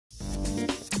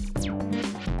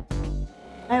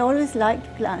I always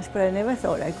liked glass, but I never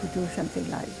thought I could do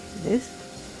something like this.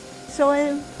 So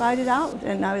I tried it out,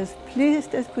 and I was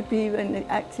pleased as could be when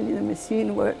actually the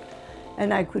machine worked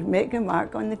and I could make a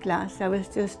mark on the glass. I was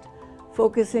just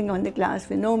focusing on the glass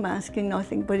with no masking,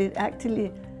 nothing, but it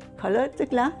actually colored the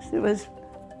glass. It was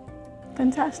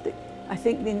fantastic. I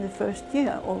think in the first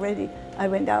year already, I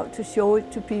went out to show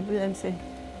it to people and say,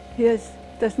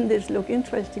 doesn't this look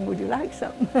interesting? Would you like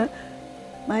some?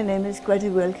 My name is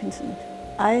Grete Wilkinson.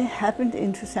 I happened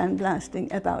into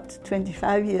sandblasting about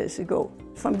 25 years ago.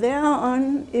 From there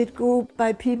on, it grew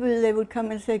by people. They would come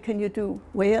and say, can you do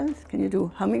whales? Can you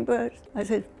do hummingbirds? I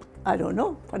said, I don't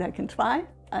know, but I can try.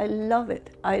 I love it.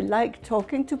 I like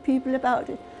talking to people about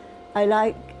it. I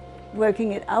like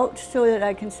working it out so that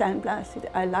I can sandblast it.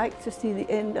 I like to see the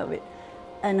end of it.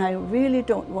 And I really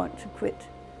don't want to quit.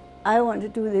 I want to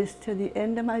do this till the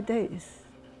end of my days.